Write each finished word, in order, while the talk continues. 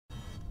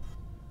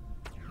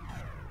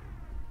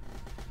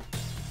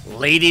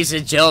Ladies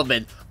and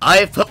gentlemen, I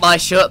have put my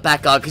shirt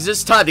back on because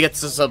it's time to get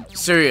to some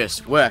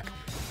serious work.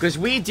 Because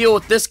we deal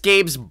with this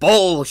game's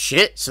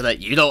bullshit so that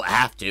you don't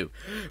have to.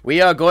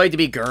 We are going to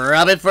be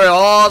grubbing for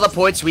all the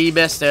points we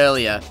missed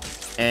earlier.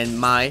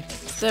 And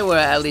there were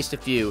at least a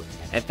few.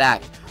 In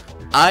fact,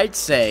 I'd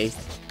say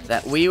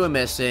that we were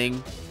missing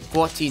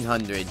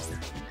 1,400.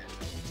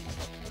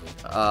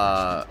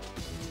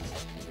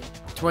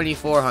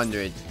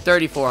 2,400.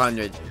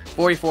 3,400.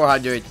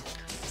 4,400.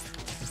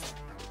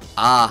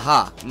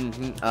 Aha.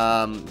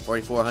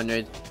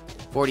 4,400.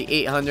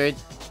 4,800.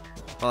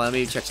 Well, let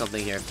me check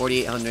something here.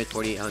 4,800.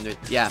 4,800.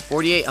 Yeah,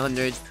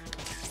 4,800.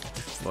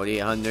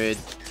 4,800.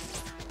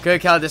 Could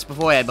have counted this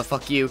beforehand, but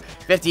fuck you.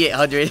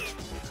 5,800.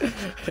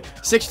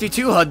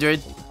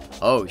 6,200.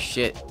 Oh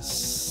shit.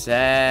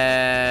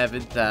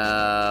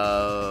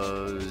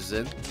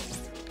 7,000.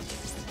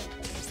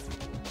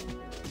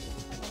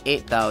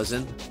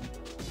 8,000.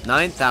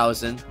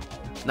 9,000.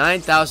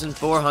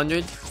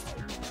 9,400.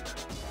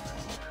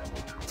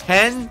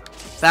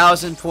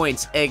 10,000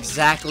 points.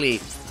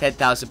 Exactly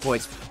 10,000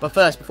 points. But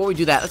first, before we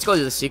do that, let's go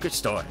to the secret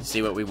store and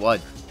see what we won.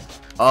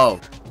 Oh,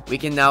 we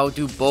can now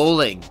do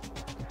bowling.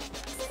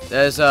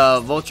 There's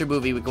a Vulture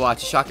movie we can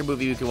watch, a Shocker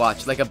movie we can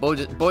watch, like a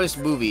bonus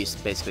movies,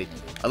 basically.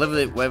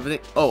 Unlimited webbing.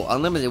 Oh,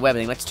 unlimited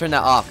webbing. Let's turn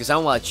that off because I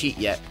don't want to cheat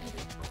yet.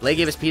 Lay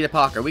gave us Peter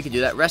Parker. We can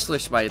do that. Wrestler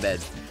Spider-Man.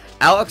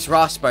 Alex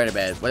Ross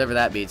Spider-Man, whatever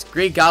that means.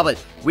 Green Goblin.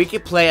 We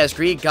can play as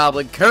Green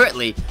Goblin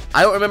currently.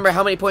 I don't remember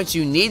how many points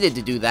you needed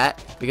to do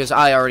that because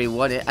I already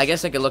won it. I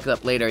guess I could look it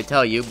up later and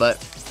tell you, but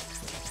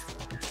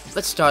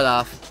let's start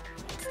off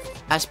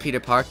as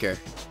Peter Parker.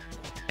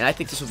 And I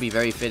think this will be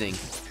very fitting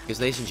because,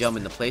 ladies and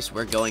gentlemen, the place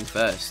we're going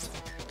first,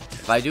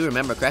 if I do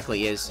remember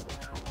correctly, is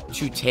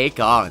to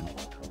take on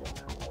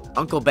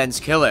Uncle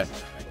Ben's killer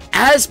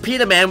as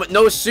Peter Man with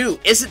no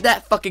suit. Isn't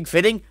that fucking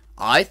fitting?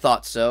 I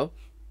thought so.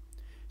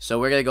 So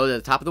we're gonna go to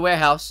the top of the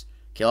warehouse,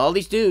 kill all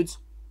these dudes,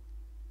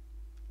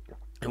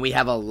 and we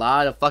have a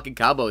lot of fucking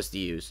combos to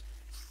use.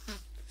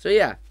 So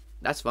yeah,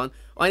 that's fun.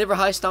 Oh, I never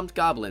high-stomped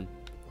Goblin.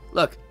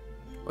 Look,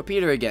 we're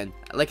Peter again,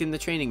 like in the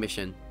training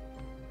mission.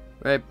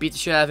 Where I beat the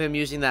shit out of him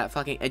using that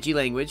fucking edgy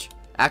language.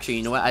 Actually,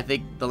 you know what? I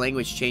think the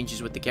language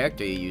changes with the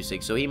character you're using,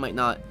 so he might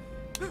not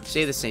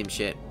say the same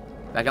shit.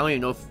 In fact, I don't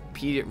even know if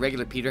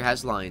regular Peter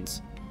has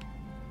lines.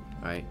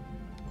 Alright,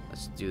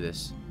 let's do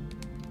this.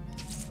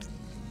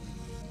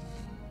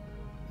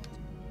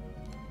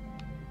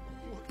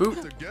 Boop.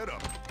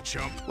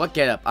 What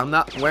get up? I'm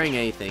not wearing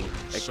anything.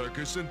 Like,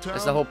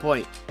 that's the whole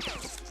point.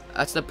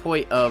 That's the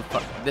point of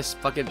this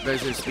fucking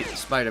version of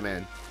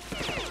Spider-Man.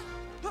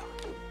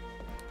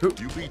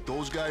 You beat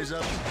those guys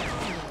up?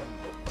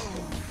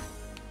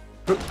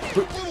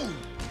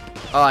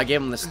 Oh, I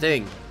gave him the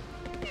sting.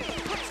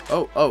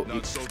 Oh.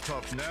 Not so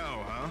tough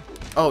now, huh?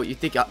 Oh, you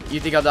think I'm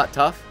not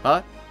tough,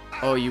 huh?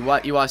 Oh, you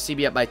want to see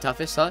me at my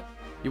toughest, huh?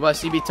 You want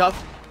to see me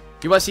tough?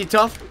 You want to see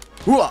tough?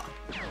 Hooah!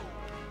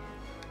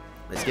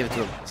 Let's give it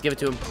to him. Let's give it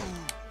to him.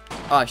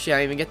 Oh shit, I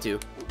didn't even get to.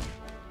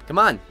 Come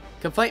on,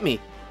 come fight me.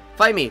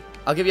 Fight me.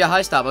 I'll give you a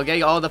high stop. I'll get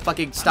you all the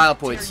fucking style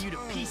points.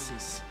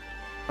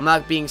 I'm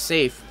not being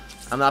safe.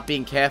 I'm not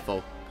being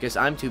careful because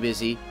I'm too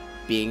busy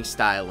being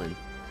styling.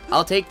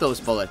 I'll take those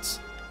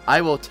bullets.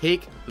 I will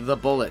take the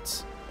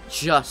bullets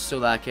just so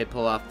that I can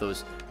pull off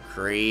those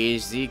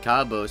crazy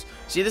combos.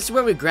 See, this is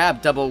where we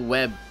grab double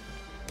web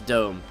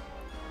dome,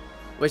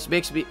 which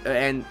makes me,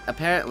 and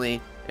apparently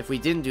if we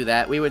didn't do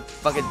that, we would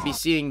fucking be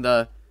seeing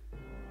the,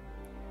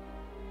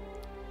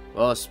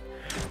 well,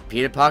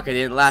 Peter Parker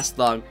didn't last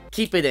long.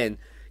 Keep it in.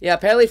 Yeah,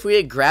 apparently if we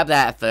had grabbed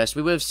that at first,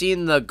 we would have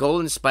seen the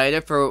golden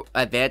spider for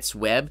advanced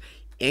web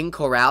in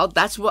Corral.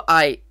 That's what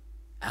I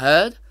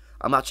heard.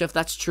 I'm not sure if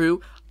that's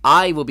true.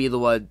 I will be the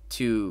one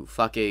to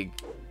fucking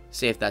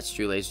say if that's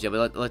true, ladies and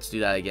gentlemen. Let's do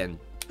that again.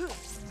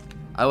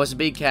 I wasn't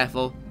being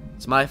careful.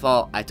 It's my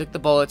fault. I took the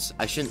bullets.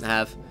 I shouldn't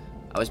have.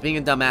 I was being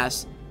a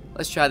dumbass.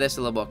 Let's try this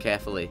a little more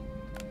carefully.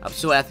 I'm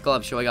so ethical,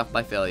 I'm showing off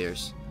my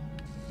failures.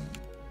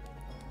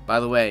 By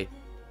the way,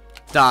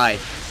 die.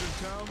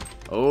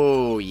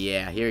 Oh,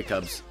 yeah, here he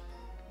comes.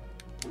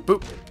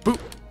 Boop, boop,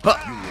 huh.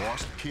 You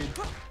lost, kid?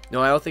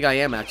 No, I don't think I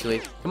am,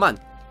 actually. Come on.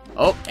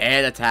 Oh,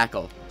 and a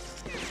tackle.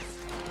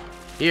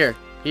 Here,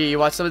 you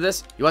want some of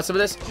this? You want some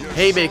of this?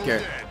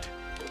 Haymaker.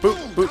 Boop,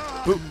 boop,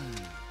 boop.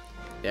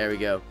 There we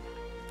go.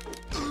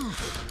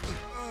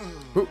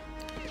 Boop.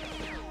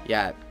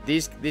 Yeah,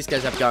 these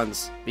guys have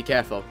guns. Be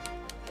careful.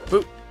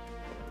 Boop.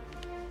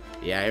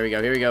 Yeah, here we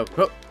go, here we go.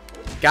 Oh,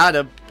 got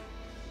him.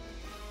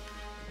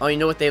 Oh, you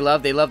know what they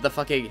love? They love the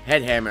fucking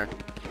head hammer.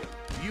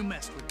 You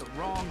messed with the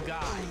wrong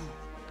guy.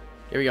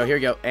 Here we go, here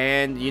we go.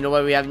 And you know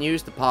what we haven't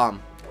used? The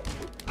palm.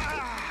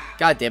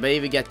 God damn, I didn't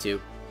even get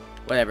to.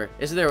 Whatever.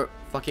 Isn't there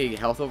fucking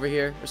health over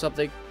here or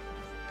something?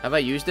 Have I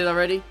used it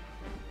already?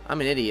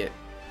 I'm an idiot.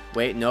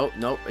 Wait, nope,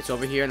 nope. It's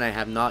over here and I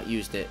have not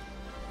used it.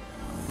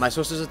 My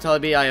sources are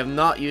telling me I have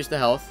not used the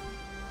health.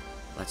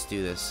 Let's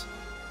do this.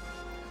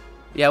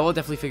 Yeah, we'll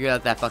definitely figure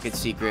out that fucking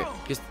secret.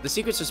 Because the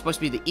secrets are supposed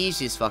to be the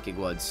easiest fucking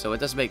ones. So it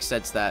doesn't make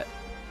sense that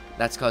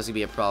that's causing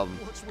me a problem.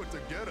 What's with the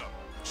get up,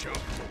 chump?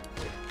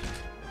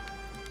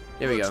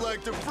 Here we Looks go.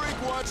 like the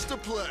freak wants to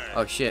play.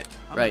 Oh shit.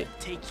 I'm Right.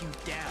 gonna take you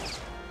down.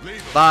 Leave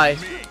it Bye.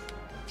 to me.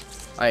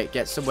 Alright,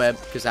 get some web,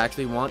 because I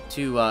actually want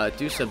to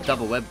do some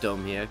double web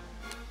dome here.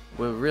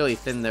 We'll really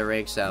thin their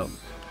ranks out.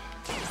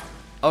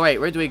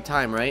 Alright, we're doing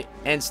time, right?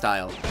 And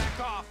style. Back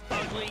off,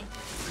 ugly.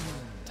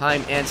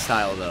 Time and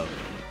style, though.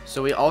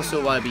 So we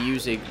also want to be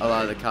using a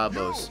lot of the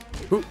combos.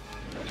 Boop.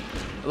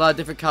 A lot of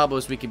different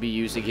combos we could be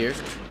using here.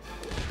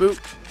 Boop.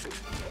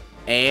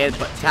 And,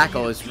 but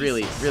tackle is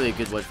really, really a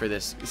good one for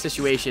this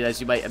situation,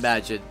 as you might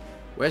imagine.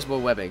 Where's more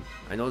webbing?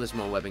 I know there's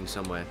more webbing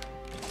somewhere.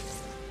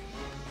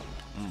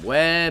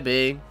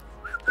 Webbing.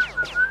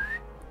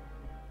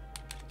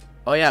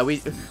 Oh yeah, we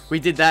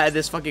did that in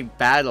this fucking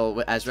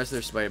battle as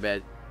wrestler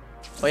Spider-Man.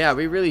 Oh yeah,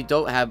 we really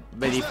don't have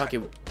many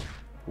fucking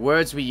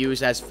words we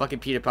use as fucking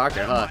Peter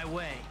Parker, huh? My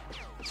way.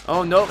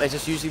 Oh no, it's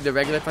just using the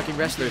regular fucking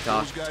wrestler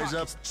talk. Those guys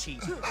up.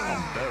 Cheap.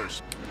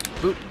 Embarrassed.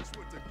 Boop.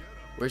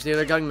 Where's the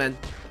other gunman?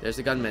 There's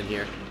the gunman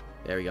here.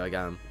 There we go, I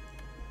got him.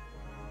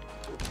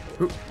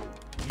 Boop.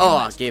 Oh,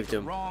 I gave it to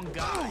him. Wrong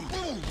guy.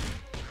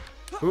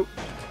 Boop.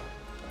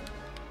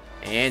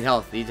 And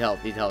health. Need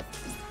health. Need health.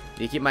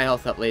 Need to keep my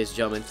health up, ladies and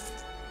gentlemen.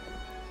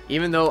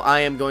 Even though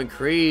I am going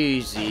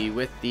crazy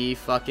with the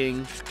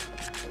fucking...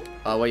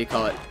 what do you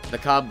call it? The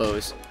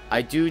combos.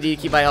 I do need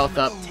to keep my health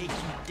up. Take you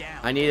down.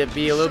 I need to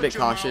be a little bit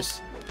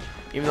cautious.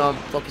 Even though I'm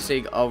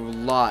focusing a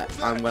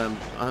lot on what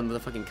on the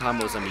fucking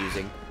combos I'm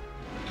using.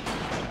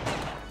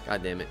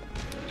 God damn it.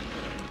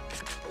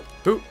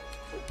 Boop.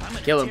 I'm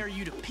gonna Kill him. tear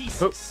you to pieces.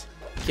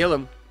 Boop. Kill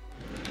him.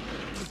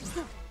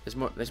 There's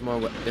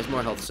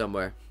more health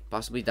somewhere.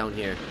 Possibly down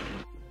here.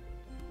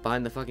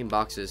 Behind the fucking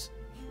boxes.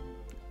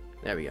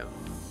 There we go.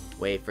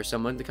 Wait for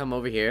someone to come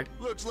over here.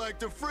 Looks like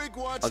the freak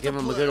wants I'll give to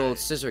him a play. good old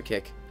scissor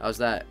kick. How's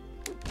that?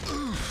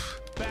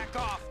 Back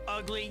off,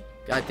 ugly.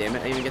 God damn it,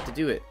 I didn't even get to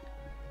do it.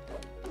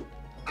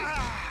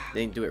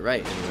 They didn't do it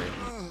right anyway.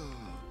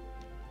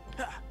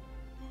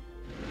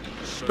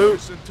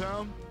 Circus in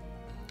town?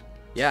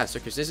 Yeah,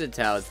 circus is in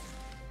town.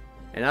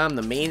 And I'm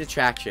the main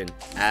attraction,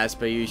 as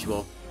per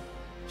usual.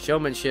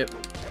 Showmanship.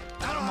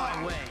 Out of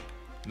my way.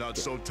 Not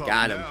so tough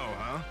Got him. now,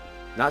 huh?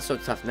 Not so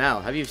tough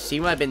now. Have you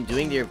seen what I've been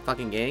doing to your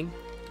fucking gang?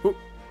 Whoop.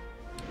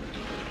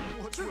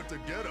 What's with the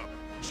getup?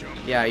 Jump.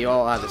 Yeah, you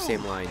all have the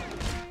same line.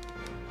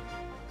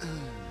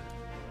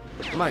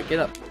 Come on, get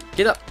up.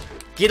 Get up.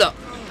 Get up.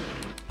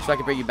 So I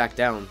can bring you back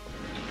down.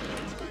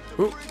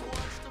 Whoop.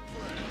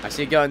 I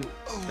see a gun.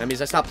 That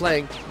means I stop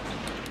playing.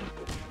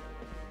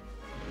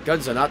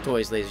 Guns are not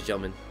toys, ladies and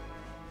gentlemen.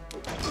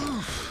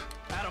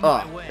 Out of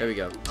Oh, my way. there we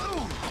go.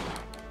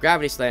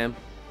 Gravity slam.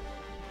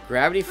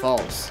 Gravity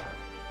falls.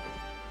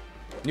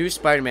 New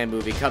Spider-Man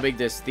movie coming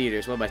to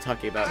theaters. What am I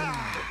talking about?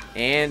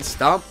 And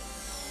stomp.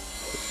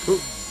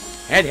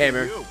 Boop. Head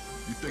hammer. You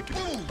think it...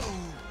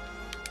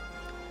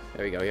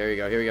 There we go. Here we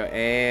go. Here we go.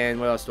 And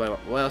what else do I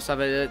want? What else have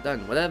I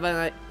done? What have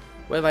I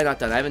not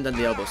done? I haven't done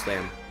the elbow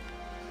slam.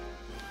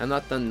 I've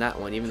not done that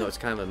one, even though it's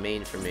kind of a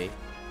main for me.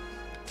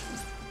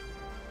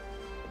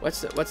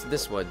 What's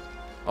this one?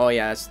 Oh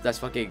yeah, that's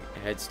fucking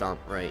head stomp,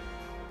 right?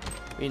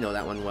 We know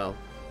that one well.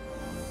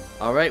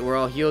 All right, we're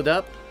all healed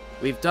up.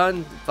 We've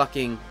done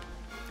fucking.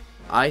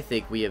 I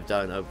think we have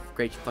done a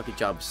great fucking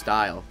job of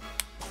style,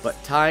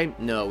 but time?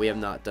 No, we have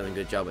not done a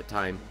good job at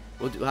time.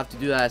 We'll have to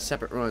do that as a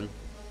separate run.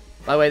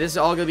 By the way, this is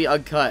all gonna be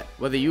uncut,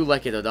 whether you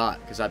like it or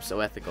not, because I'm so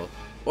ethical,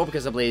 or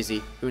because I'm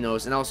lazy. Who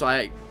knows? And also,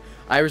 I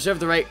reserve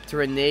the right to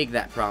renege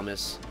that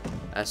promise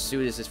as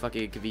soon as it's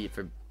fucking convenient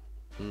for.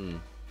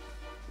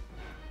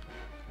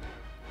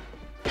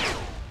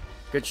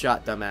 Good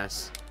shot,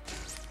 dumbass.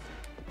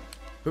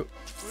 Where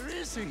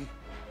is he?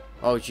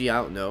 Oh, gee,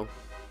 I don't know.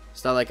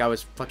 It's not like I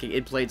was fucking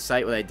in plain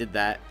sight when I did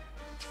that.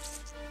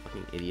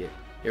 Fucking idiot.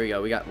 Here we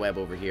go. We got web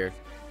over here.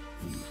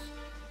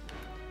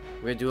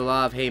 We're gonna do a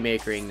lot of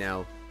haymakering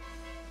now.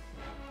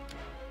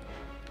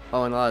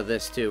 Oh, and a lot of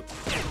this, too.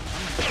 I'm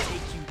gonna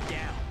take you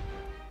down.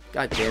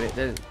 God damn it.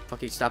 Didn't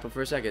fucking stop him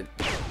for a second.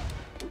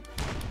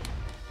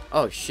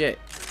 Oh, shit.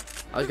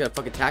 I was gonna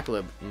fucking tackle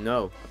him.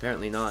 No,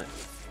 apparently not.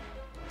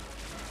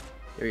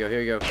 Here we go. Here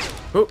we go.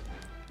 Whoop.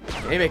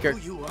 Haymaker. Who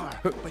you are,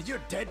 but you're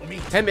dead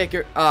meat.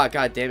 Haymaker. Ah,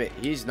 god damn it.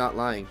 He's not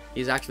lying.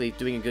 He's actually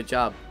doing a good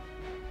job.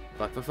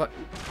 Fuck, fuck, fuck.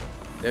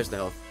 There's the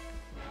health.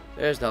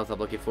 There's the health I'm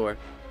looking for.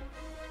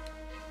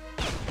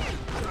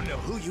 I don't know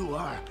who you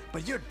are,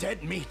 but you're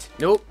dead meat.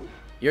 Nope.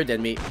 You're dead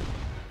meat.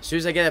 As soon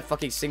as I get a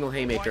fucking single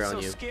haymaker Why on so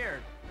you.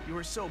 scared? You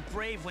were so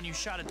brave when you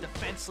shot a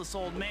defenseless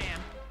old man.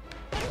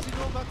 What does he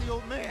know about the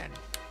old man?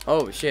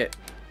 Oh, shit.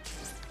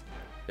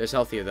 There's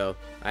health here, though.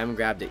 I haven't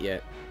grabbed it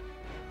yet.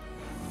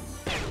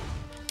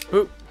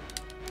 Hoop.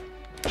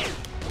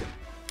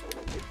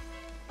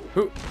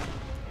 Hoop.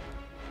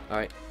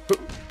 Alright.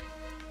 Hoop.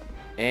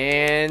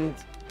 And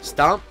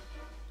stomp.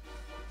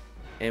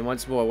 And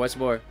once more. Once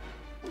more.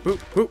 Hoop.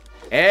 Hoop.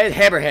 And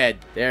hammerhead.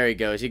 There he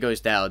goes. He goes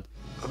down.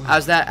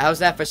 How's that? How's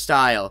that for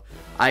style?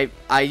 I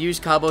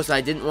used combos I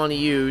didn't want to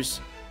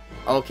use.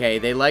 Okay,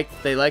 they like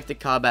the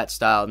combat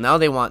style. Now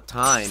they want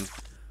time.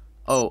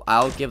 Oh,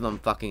 I'll give them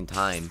fucking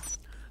time.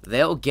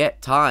 They'll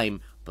get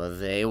time, but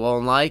they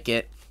won't like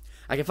it.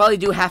 I can finally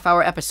do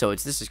half-hour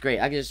episodes. This is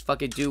great. I can just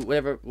fucking do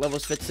whatever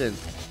levels fits in.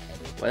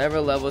 Whatever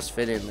levels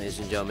fit in, ladies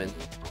and gentlemen.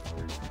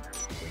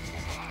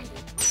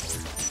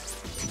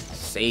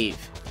 Save.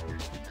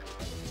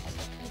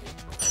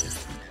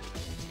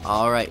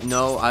 Alright,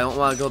 no, I don't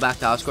want to go back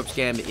to Oscorp's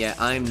Gambit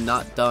yet. I'm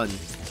not done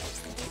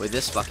with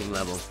this fucking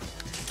level.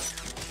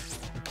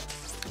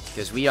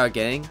 Because we are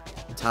getting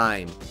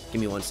time. Give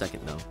me 1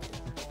 second, though.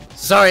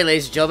 Sorry,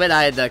 ladies and gentlemen,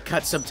 I had to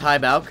cut some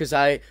time out because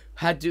I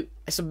had to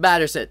some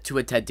matters to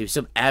attend to,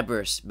 some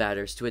adverse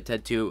matters to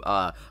attend to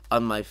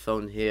on my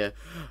phone here.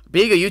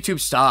 Being a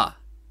YouTube star,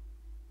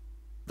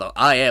 though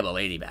I am a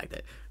lady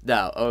magnet.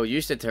 Now, oh,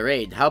 used to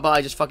terrain. How about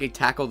I just fucking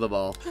tackle them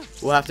all?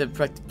 We'll have to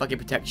fucking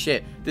protect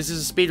shit. This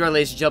is a speedrun,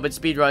 ladies and gentlemen.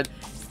 Speedrun.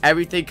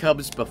 Everything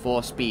comes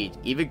before speed,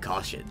 even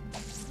caution.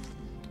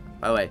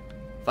 By the way,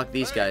 fuck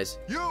these guys.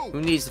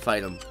 Who needs to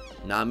fight them?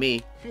 Not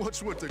me.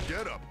 What's with the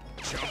getup,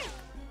 chump?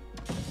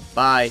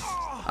 Bye.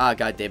 Ah,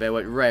 god damn it, I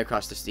went right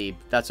across the steam.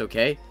 That's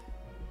okay.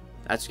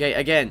 That's okay.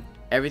 Again,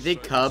 everything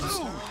comes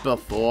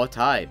before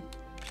time.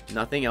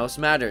 Nothing else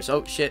matters.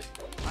 Oh, shit.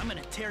 I'm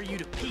gonna tear you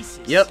to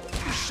pieces. Yep.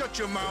 Shut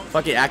your mouth.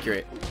 Fucking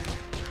accurate.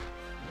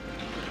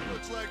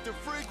 Looks like the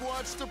freak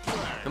wants to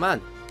play. Come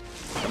on.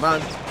 Come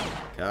on.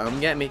 Come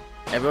get me.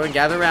 Everyone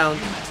gather around.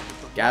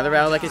 Gather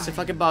around like it's a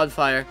fucking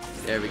bonfire.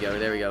 There we go.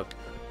 There we go.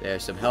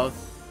 There's some health.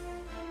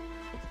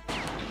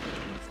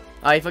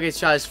 Oh, he fucking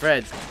shot his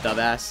friend,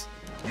 dumbass.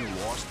 You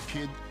lost,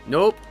 kid?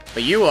 Nope,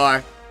 but you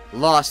are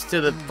lost to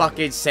the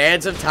fucking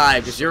sands of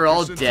time because you're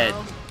all dead.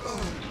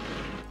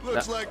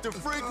 Looks like the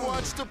freak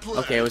wants to play.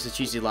 Okay, it was a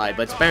cheesy lie,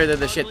 but it's better than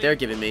the shit they're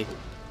giving me.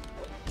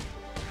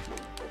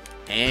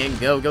 And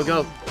go, go,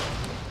 go.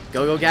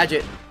 Go, go,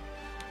 gadget.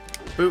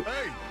 Boop.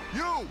 Hey,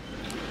 you!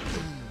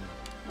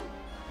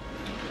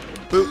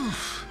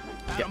 Boop.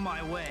 Out of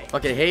my way.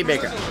 Fucking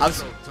Haymaker. I'm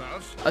So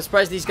tough.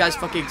 surprised these guys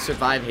fucking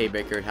survive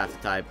Haymaker half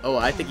the time. Oh,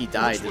 I think he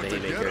died to the What's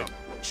with Haymaker.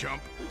 getup,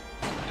 chump?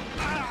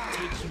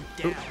 Take you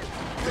down.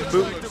 Looks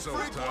Boop. like the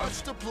freak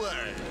wants to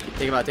play.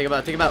 Take him out, take him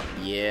out, take him out.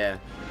 Yeah.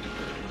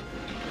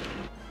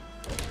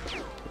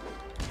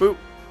 Boop.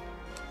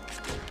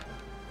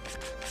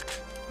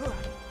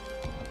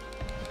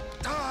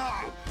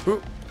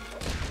 Boop.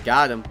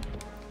 Got him.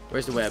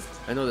 Where's the web?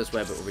 I know there's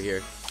web over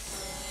here.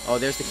 Oh,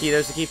 there's the key.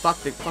 There's the key.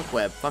 Fuck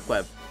web. Fuck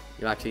web.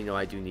 You actually know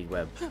I do need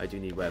web. I do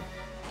need web.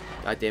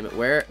 God damn it.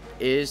 Where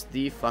is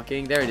the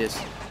fucking... There it is.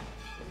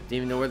 Didn't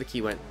even know where the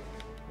key went.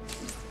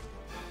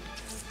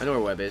 I know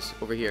where web is.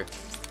 Over here.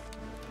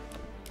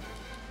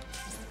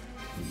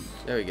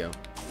 There we go.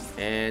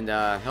 And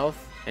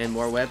health and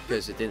more web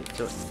because it didn't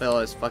fill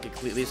as fucking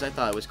completely as I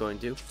thought it was going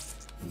to.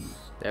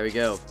 There we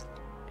go.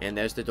 And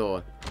there's the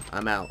door.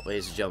 I'm out,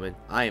 ladies and gentlemen.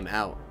 I am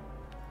out.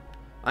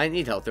 I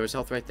need health. There was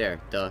health right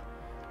there. Duh.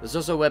 There's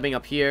also webbing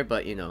up here,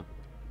 but you know.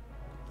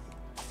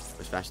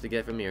 It's faster to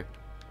get from here.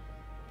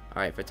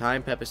 Alright, for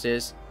time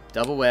purposes,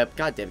 double web.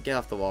 God damn it, get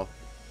off the wall.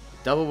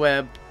 Double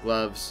web,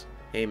 gloves,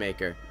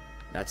 Haymaker.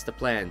 That's the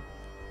plan.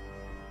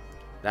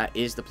 That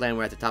is the plan.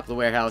 We're at the top of the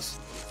warehouse.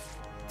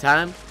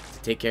 Time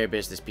to take care of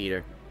business,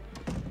 Peter.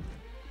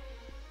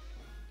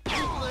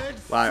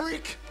 Wow.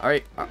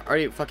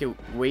 Already fucking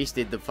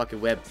wasted the fucking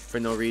web for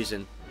no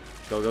reason.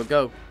 Go, go,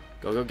 go.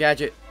 Go, go,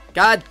 gadget.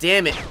 God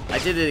damn it. I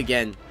did it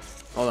again.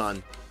 Hold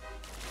on.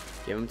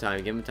 Give him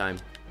time. Give him time.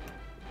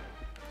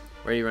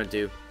 Where do you run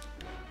to?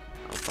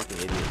 Oh, fucking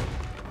idiot.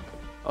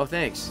 Oh,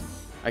 thanks.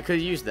 I could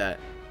have used that.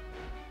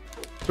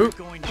 Boop.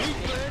 Going to get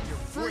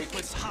your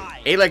worthless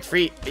hide. 8-legged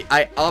free.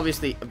 I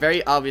obviously,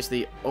 very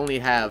obviously, only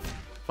have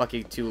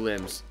fucking 2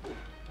 limbs.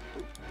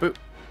 Boop.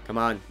 Come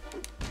on.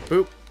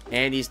 Boop.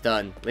 And he's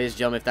done. Ladies and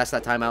gentlemen, if that's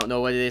that time, I don't know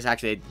what it is.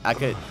 Actually, I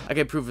could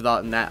improve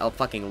on that a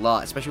fucking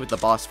lot, especially with the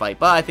boss fight.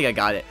 But I think I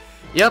got it.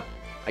 Yep,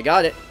 I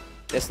got it.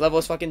 This level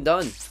is fucking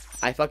done.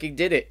 I fucking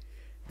did it.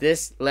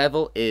 This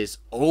level is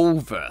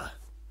over.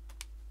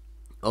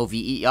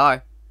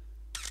 O-V-E-R.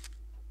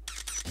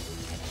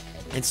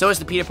 And so is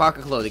the Peter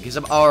Parker clothing, because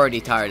I'm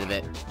already tired of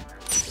it.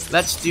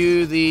 Let's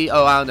do the...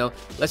 Oh, I don't know.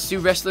 Let's do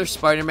Wrestler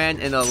Spider-Man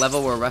in a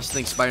level where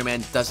Wrestling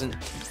Spider-Man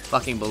doesn't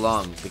fucking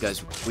belong,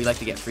 because we like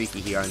to get freaky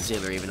here on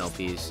Zaler, even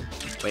LPs.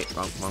 Wait,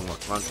 wrong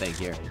thing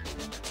here.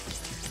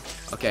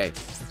 Okay,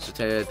 so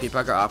turn Peter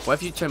Parker off. What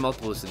if you turn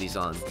multiples of these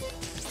on?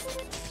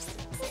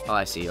 Oh,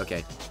 I see.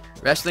 Okay.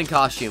 Wrestling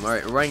costume.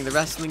 Alright, we're wearing the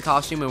wrestling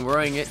costume and we're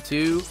wearing it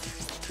to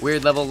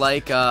weird level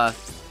like the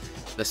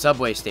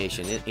subway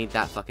station. It ain't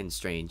that fucking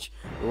strange.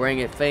 We're wearing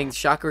it playing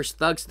Shocker's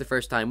Thugs the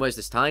first time. What is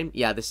this, time?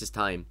 Yeah, this is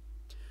time.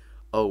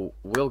 Oh,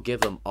 we'll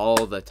give them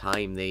all the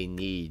time they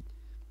need.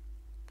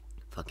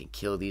 Fucking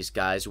kill these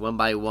guys one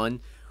by one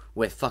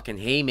with fucking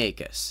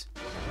haymakers.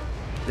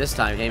 This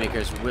time,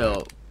 haymakers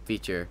will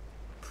feature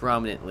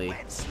prominently.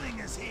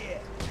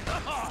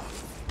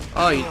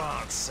 Oh,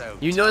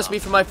 you noticed me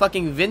from my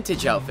fucking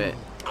vintage outfit.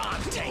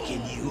 I'm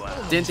taking you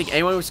out. Didn't think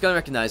anyone was gonna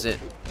recognize it.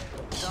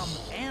 Dumb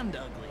and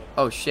ugly.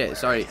 Oh shit!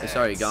 Sorry,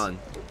 gone.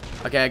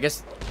 Okay,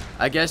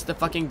 I guess the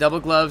fucking double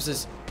gloves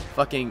is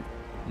fucking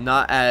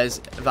not as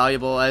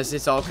valuable as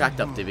it's all cracked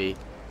up to be.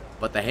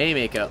 But the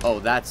haymaker, oh,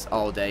 that's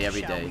all day,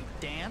 every Shall day. we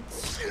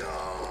dance?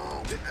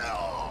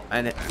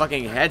 And the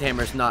fucking head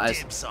hammer's not as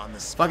Dibs on the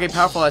fucking spot.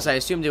 powerful as I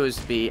assumed it would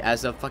be,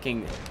 as a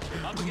fucking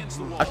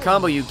a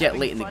combo you get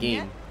late in the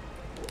game.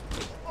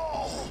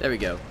 There we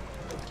go.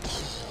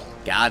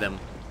 Got him.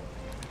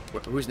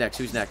 Who's next?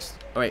 Who's next?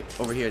 Oh wait,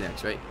 over here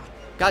next, right?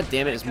 God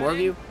damn it, there's more of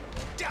you?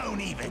 Don't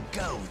even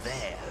go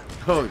there.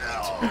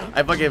 Oh,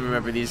 I fucking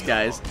remember these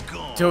guys.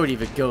 Don't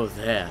even go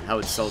there. How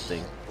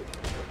insulting.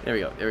 There we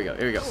go, there we go,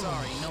 here we go.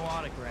 Sorry, no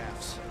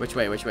autographs. Which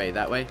way, which way?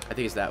 That way? I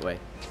think it's that way.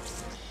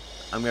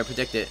 I'm gonna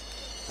predict it.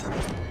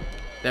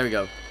 There we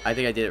go. I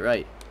think I did it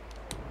right.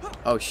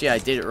 Oh shit, I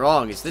did it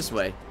wrong. It's this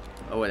way.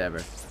 Oh,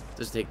 whatever.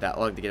 Doesn't take that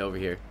long to get over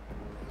here.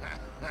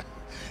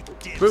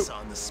 Dibs Boop.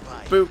 on the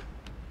spike. Boop.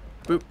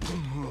 Boop.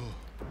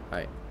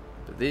 Alright.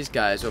 So these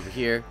guys over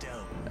here.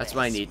 That's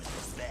what I need.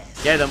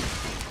 Get them.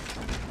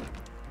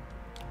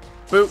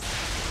 Boop.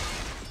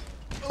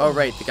 Oh,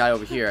 right. The guy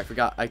over here. I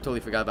forgot. I totally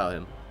forgot about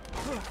him.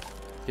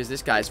 Because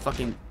this guy's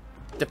fucking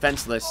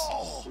defenseless.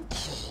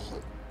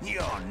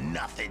 You're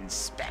nothing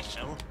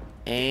special.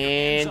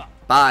 And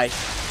bye.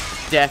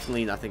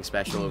 Definitely nothing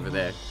special over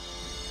there.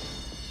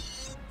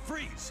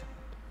 Freeze.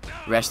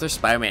 Wrestler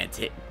Spider-Man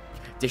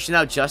dishing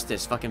out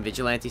justice, fucking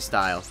vigilante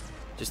style.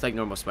 Just like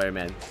normal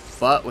Spider-Man.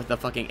 But with a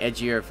fucking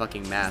edgier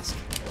fucking mask.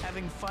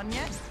 Having fun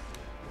yet?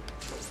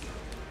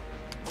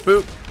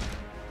 Boop.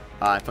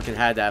 I fucking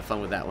had to have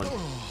fun with that one.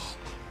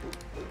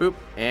 Boop.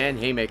 And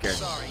haymaker.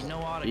 Sorry, no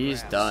autographs.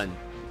 He's done.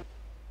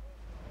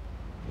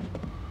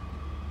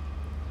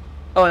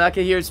 Oh, and I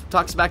can hear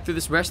talks back through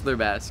this wrestler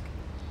mask.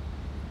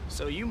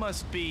 So you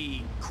must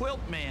be Quilt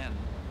Man.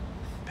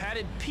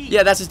 Padded Pete.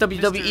 Yeah, that's his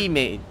WWE Mr.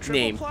 name.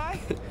 Triple Ply?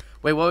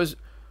 Wait, what was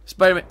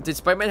Spider-Man? Did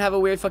Spider-Man have a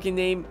weird fucking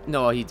name?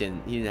 No, he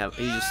didn't. He didn't have.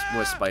 He just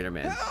was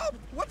Spider-Man. Help!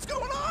 What's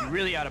going You on?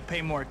 really ought to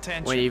pay more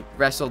attention. When he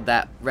wrestled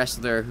that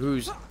wrestler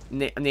whose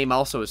name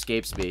also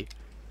escapes me.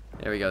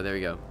 There we go. There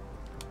we go.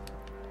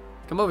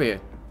 Come over here.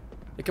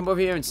 Yeah, come over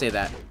here and say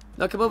that.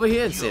 No, come over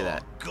here and say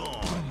that.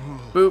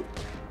 Boop.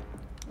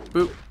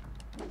 Boop.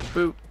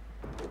 Boop.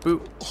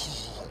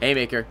 Boop.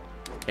 Haymaker.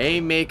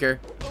 Haymaker.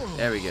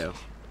 There we go.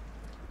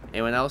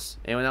 Anyone else?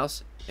 Anyone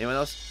else? Anyone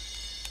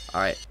else?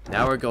 Alright,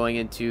 now we're going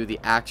into the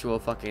actual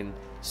fucking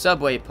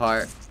subway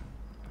part.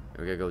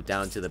 We're gonna go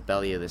down to the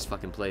belly of this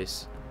fucking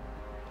place.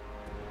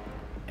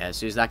 And as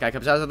soon as that guy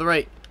comes out to the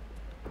right.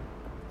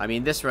 I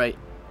mean this right.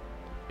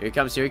 Here he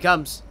comes, here he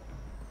comes.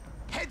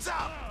 Heads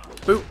up!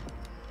 Boop.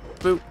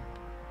 Boop.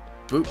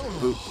 Boop,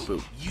 boop,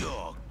 boop.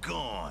 You're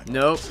gone.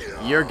 Nope,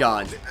 you're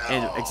gone.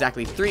 And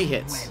exactly 3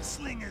 hits.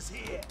 Slingers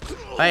here.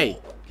 Hey,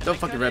 don't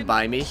fucking run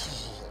by me.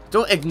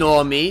 Don't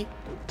ignore me,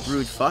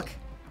 rude fuck.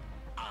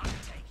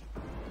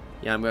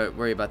 Yeah, I'm gonna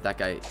worry about that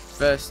guy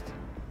first.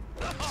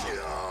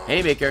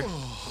 Haymaker.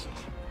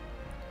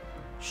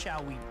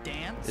 Shall we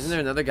dance? Isn't there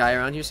another guy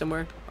around here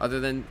somewhere other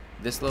than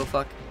this little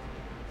fuck?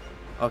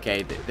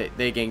 Okay,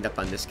 they ganged up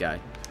on this guy.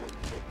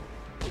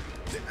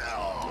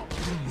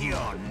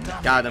 You're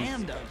Got him.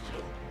 and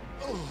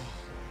ugly.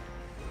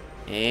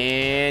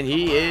 And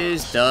he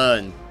is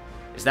done.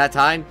 Is that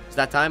time? Is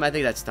that time? I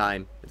think that's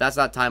time. If that's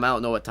not time, I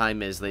don't know what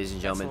time is, ladies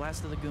and That's the gentlemen.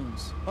 last of the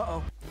goons.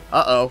 Uh-oh.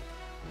 Uh-oh.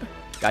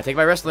 Gotta take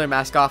my wrestler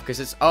mask off because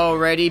it's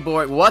already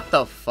boring. What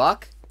the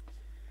fuck?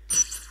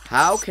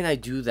 How can I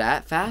do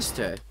that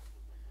faster?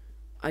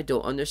 I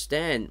don't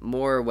understand.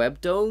 More web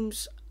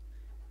domes?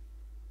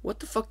 What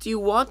the fuck do you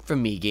want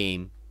from me,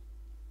 game?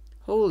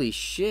 Holy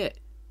shit.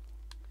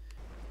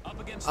 I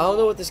don't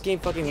know what this game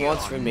fucking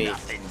wants from me.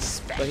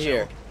 But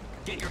here.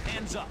 Get your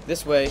hands up.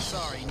 This way.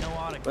 Sorry, no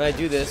autographs. When I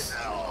do this,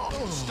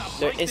 Stop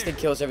they're right instant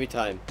there. kills every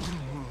time.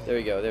 There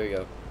we go, there we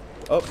go.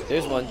 Oh,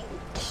 there's one.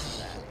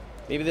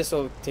 Maybe this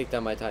will take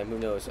down my time, who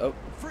knows. Oh,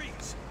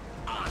 Freeze.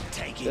 I'm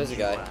taking there's a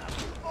guy.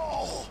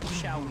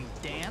 Shall we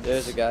dance?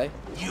 There's a guy.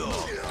 You're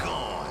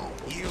gone.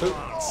 You Boop.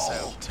 aren't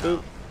so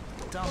Boop.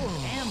 dumb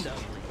and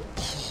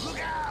ugly. Look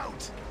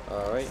out.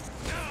 Alright,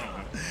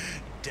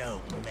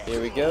 Don't mess.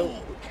 here we go.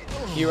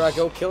 Here I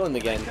go, kill him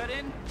again. Cut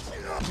in.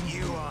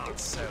 You aren't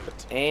so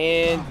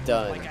And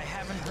done. like I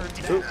haven't heard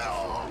Boop.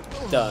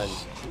 that. Done.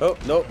 Oh,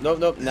 nope, nope,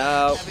 nope.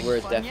 Now Having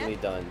we're fun definitely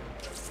yet? done.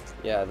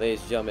 Yeah, ladies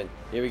and gentlemen.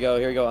 Here we go,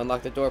 here we go.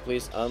 Unlock the door,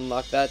 please.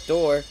 Unlock that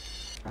door.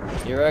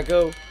 Here I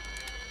go.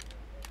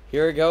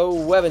 Here I go,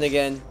 webbing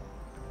again.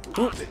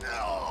 Boop.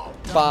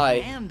 Dumb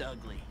Bye. and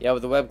ugly. Yeah,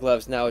 with the web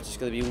gloves now, it's just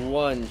gonna be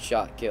one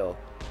shot kill.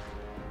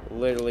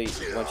 Literally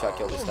one shot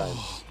kill this time.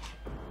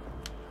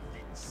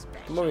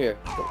 Come over here.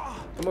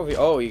 Come over here.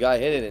 Oh, you got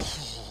hit it.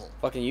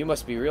 Fucking, you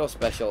must be real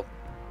special.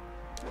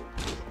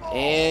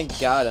 And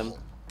got him.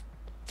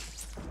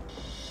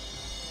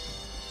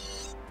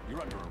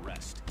 You're under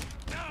arrest.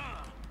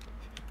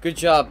 Good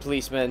job,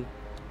 policeman.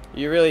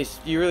 You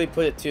really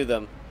put it to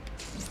them.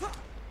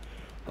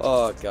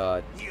 Oh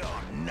god. You're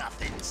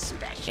nothing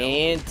special.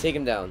 And take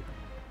him down.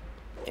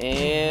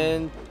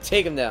 And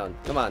take him down.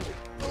 Come on.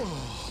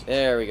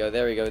 There we go,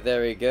 there we go,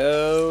 there we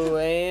go.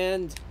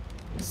 And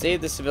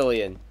save the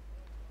civilian.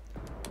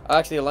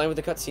 Actually, aligned with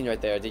the cutscene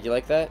right there. Did you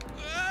like that?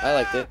 I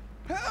liked it.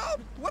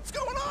 Help! What's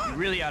going You on?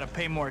 really ought to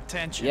pay more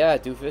attention. Yeah,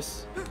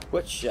 doofus.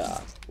 What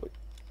shop?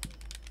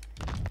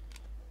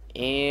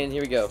 And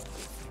here we go.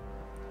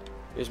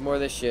 Here's more of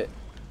this shit.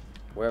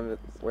 Where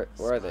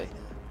are they?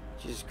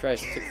 Jesus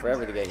Christ, it took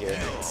forever to get here.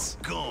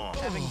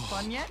 Having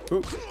fun yet?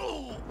 Boop.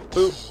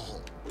 Boop.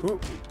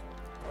 Boop.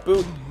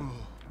 Boop.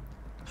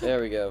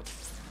 There we go.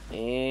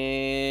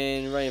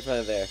 And right in front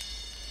of there.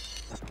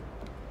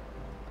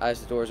 As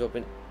the door's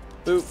open.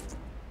 Boop.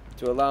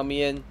 To allow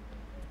me in.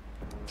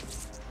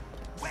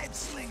 Web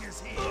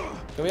slingers here.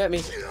 Come get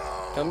me.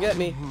 Come get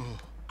me.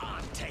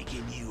 I'm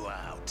taking you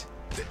out.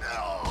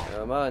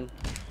 Come on.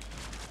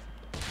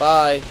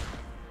 Bye.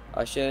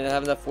 I shouldn't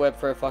have enough web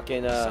for a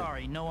fucking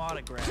Sorry, no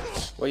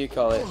autographs. what do you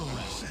call it?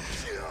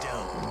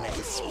 Don't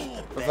mess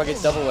with the For fucking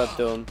double web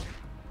dome.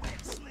 web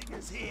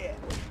slingers here.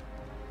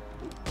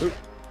 Oop.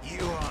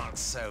 You aren't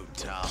so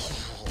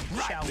tough.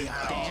 Shall we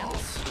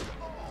dance?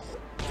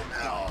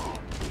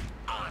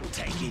 I'm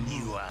taking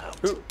you out.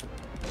 Oop.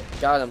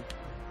 Got him.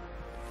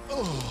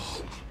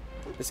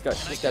 This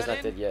guy's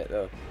not dead yet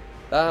though.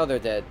 Now they're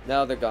dead.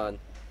 Now they're gone.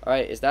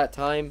 Alright, is that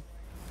time?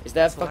 Is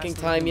that fucking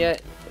time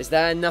yet? Is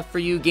that enough for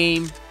you,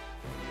 game?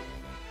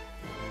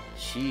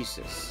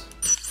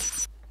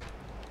 Jesus.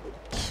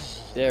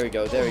 There we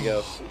go, there we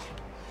go.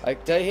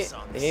 Did I hit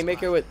the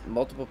haymaker with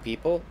multiple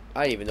people?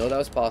 I didn't even know that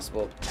was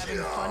possible. Having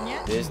fun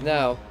yet? It is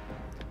now.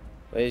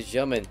 Ladies and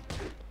gentlemen.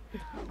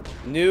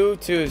 New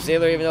to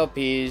Zaler Avon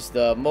LPs,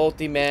 the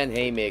multi-man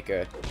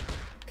haymaker.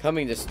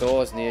 Coming to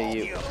stores near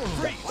you.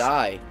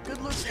 Die.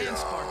 Good looks and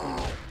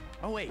sparkling.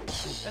 Oh wait,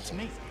 that's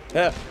me.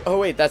 Oh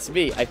wait, that's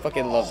me. I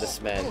fucking love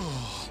this man.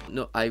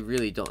 No, I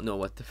really don't know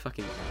what the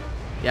fucking...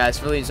 Yeah,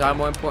 SYLINs are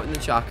more important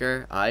than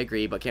Shocker. I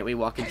agree, but can't we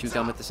walk and chew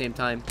gum at the same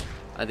time?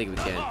 I think we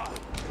can.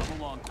 Come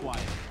along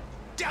quiet.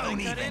 Don't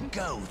even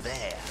go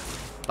there.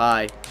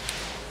 Bye.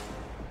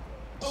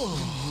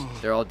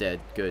 They're all dead.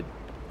 Good.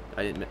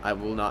 I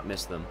will not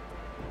miss them.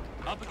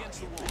 Up against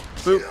the wall.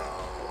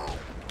 Boop.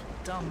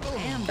 Dumb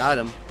and Got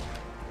him.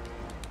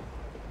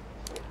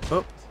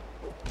 Boop.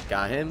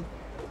 Got him.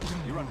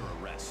 you're under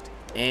arrest.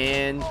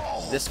 And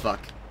this fuck.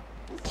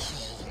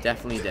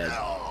 Definitely dead.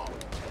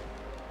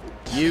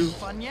 You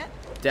Fun yet?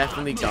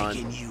 definitely gone.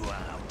 Taking you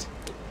out.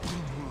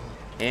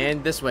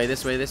 And this way,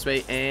 this way, this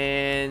way,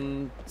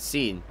 and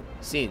scene.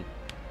 Scene.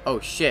 Oh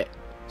shit.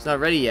 It's not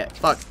ready yet.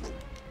 Fuck.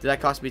 Did that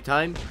cost me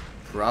time?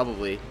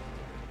 Probably.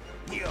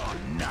 You're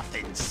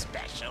nothing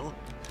special.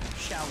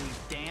 Shall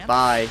we dance?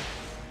 Bye.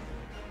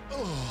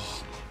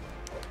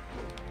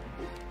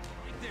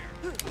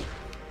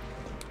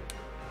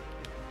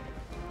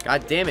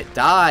 God damn it,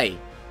 die!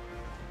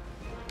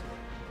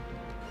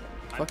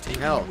 Fucking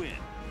hell.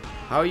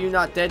 How are you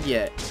not dead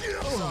yet?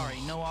 Sorry,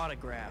 no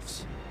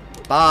autographs.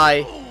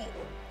 Bye!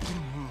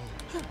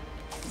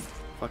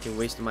 Fucking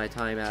wasting my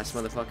time, ass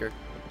motherfucker.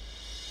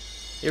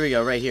 Here we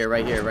go, right here,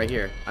 right here, right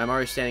here. I'm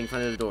already standing in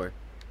front of the door.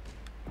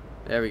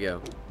 There we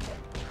go.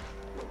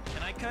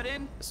 Can I cut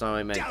in? That's not what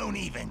I meant. Don't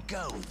even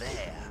go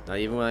there. Not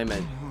even what I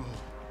meant.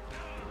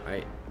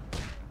 Alright.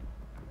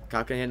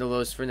 Cock can handle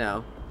those for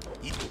now.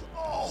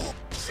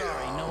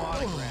 Sorry, no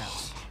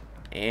autographs.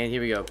 And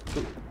here we go.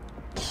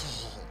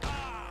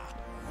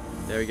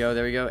 There we go,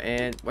 there we go.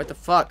 And what the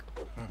fuck?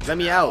 Let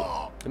me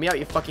out. Let me out,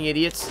 you fucking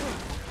idiots.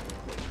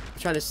 I'm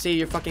trying to save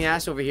your fucking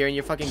ass over here and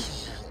you're fucking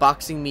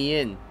boxing me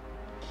in.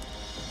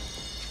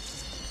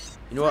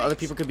 You know what? Other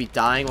people could be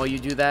dying while you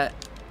do that.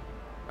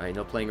 Alright,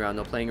 no playing around,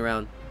 no playing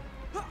around.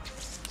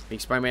 Being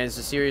Spider-Man is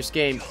a serious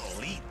game.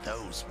 You'll eat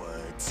those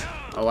words.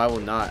 Oh, I will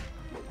not.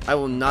 I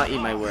will not eat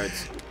my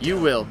words. You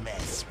will.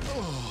 Mess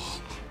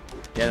with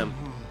Get him.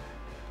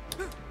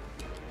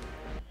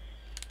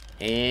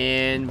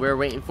 And we're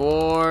waiting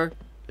for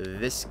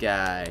this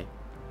guy.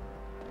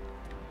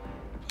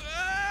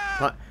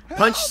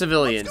 Punch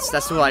civilians.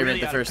 That's what I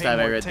read the first time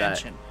I read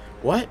that.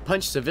 What?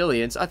 Punch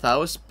civilians? I thought it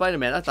was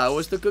Spider-Man. I thought it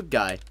was the good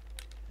guy.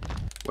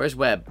 Where's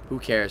Webb? Who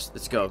cares?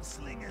 Let's go.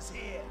 slingers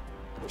here.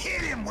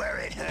 Hit him where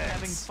it Having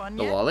hurts. fun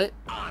The yet? wallet?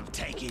 I'm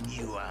taking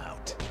you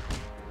out.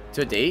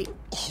 To a date?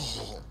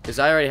 Because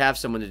I already have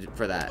someone to do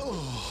for that.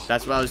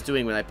 That's what I was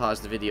doing when I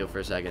paused the video for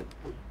a second.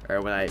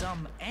 Or when I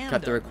Dumb and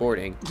cut the ugly.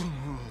 recording.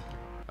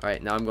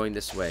 Alright, now I'm going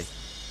this way.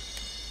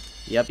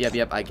 Yep, yep,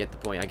 yep. I get the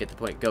point. I get the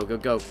point. Go, go,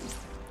 go.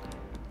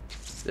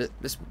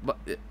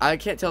 I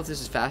can't tell if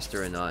this is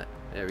faster or not.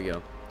 There we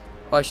go.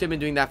 Oh, I should have been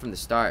doing that from the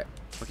start.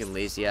 Fucking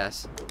lazy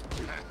ass.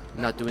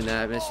 I'm not doing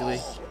that initially.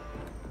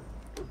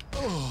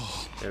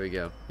 There we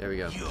go. There we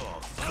go. You're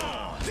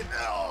gone.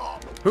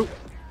 Boop.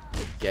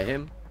 Get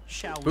him.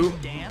 Shall we Boom.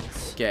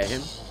 dance? Get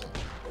him.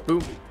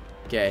 Boom.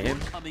 Get him.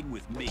 Coming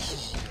with me.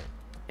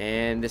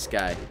 And this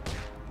guy.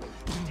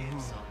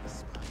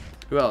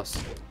 Who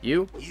else?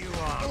 You? You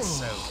aren't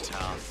so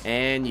tough.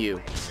 And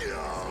you.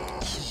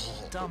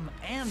 Dumb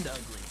and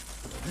ugly.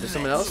 There's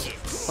someone else?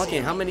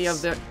 Fucking how many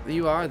of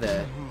you are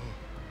there?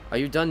 Are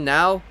you done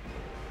now?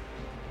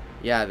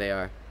 Yeah, they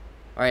are.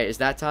 Alright, is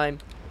that time?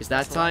 Is that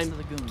That's the last time? of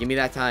the goons. Give me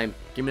that time.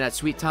 Give me that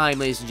sweet time,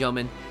 ladies and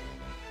gentlemen.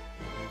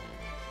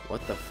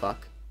 What the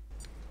fuck?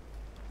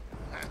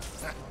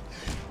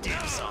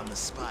 focus on the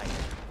spider.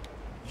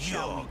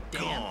 You're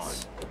gone.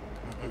 Dance.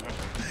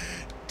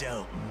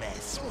 Don't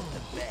mess with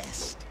the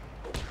best.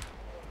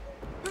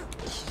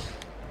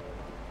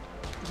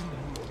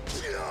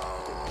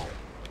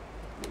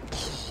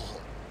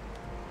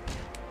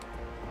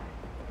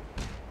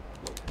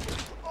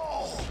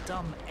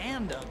 Dumb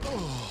and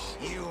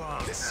ugly. You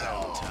aren't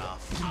so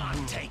tough.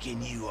 I'm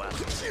taking you out.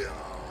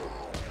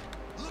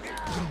 Look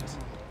out!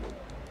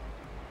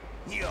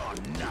 You're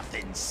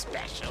nothing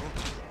special.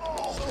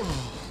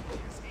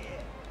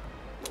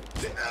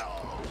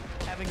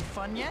 Having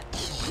fun yet?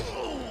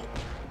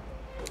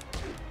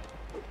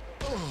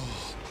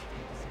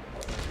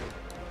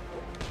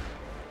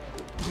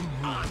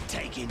 I'm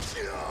taking.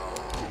 Can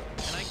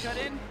I cut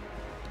in?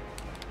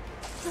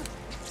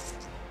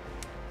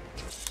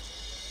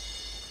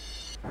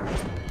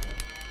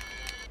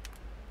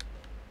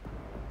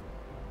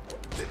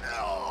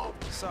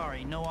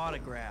 Sorry, no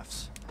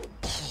autographs.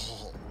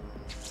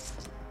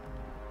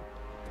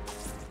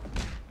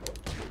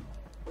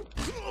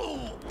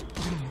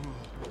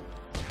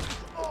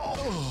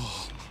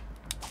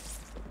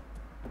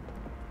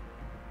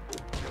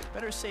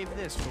 Better save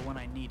this for when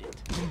I need it.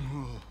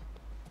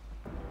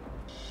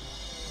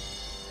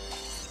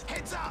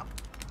 Heads up!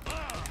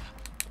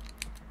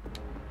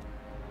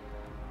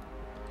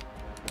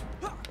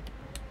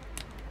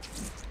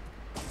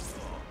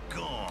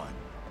 Gone.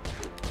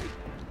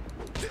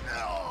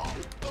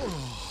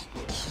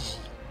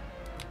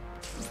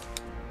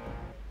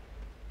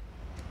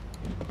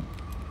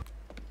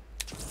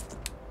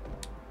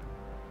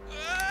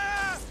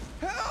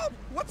 Help!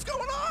 What's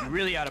going You on?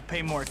 really ought to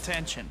pay more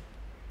attention.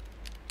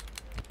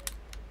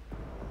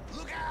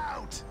 Look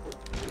out!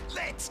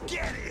 Let's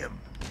get him!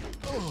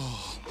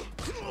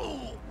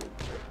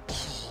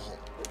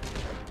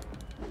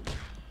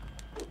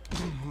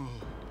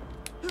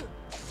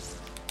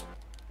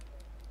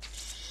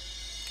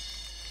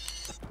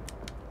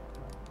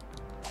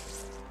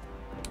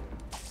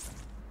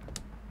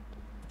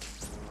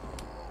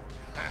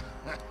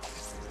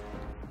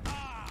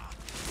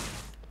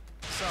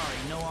 Sorry,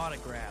 no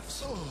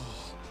autographs.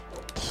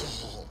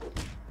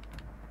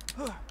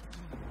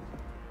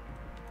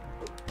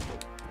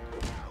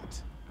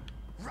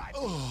 Right.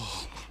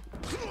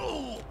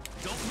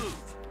 Don't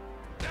move.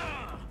 Can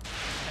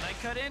I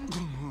cut in?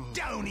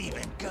 Don't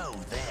even go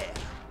there.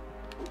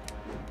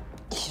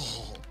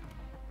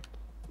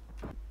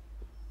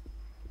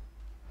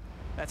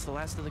 That's the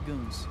last of the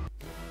goons.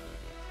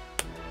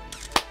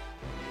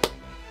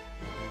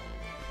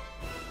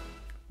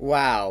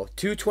 Wow,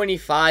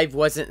 225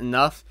 wasn't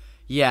enough?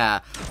 Yeah,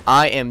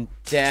 I am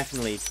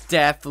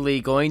definitely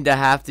going to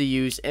have to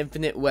use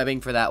infinite webbing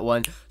for that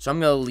one. So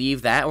I'm going to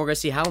leave that, and we're going to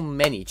see how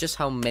many, just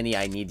how many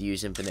I need to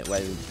use infinite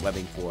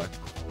webbing for.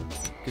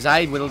 Because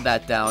I whittled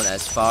that down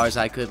as far as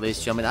I could, ladies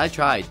and gentlemen. I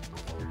tried.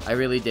 I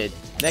really did.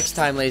 Next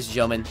time, ladies and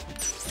gentlemen,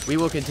 we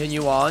will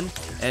continue on.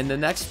 And the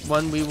next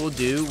one we will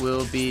do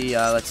will be,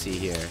 let's see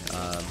here.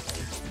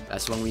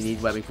 That's the one we need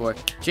webbing for.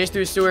 Chase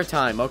through sewer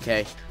time.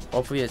 Okay.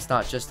 Hopefully it's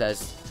not just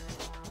as...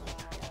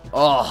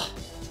 Oh.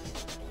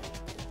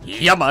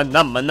 Yama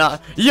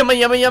namana. Yama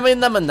yama yama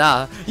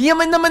namana.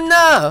 Yama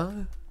namana.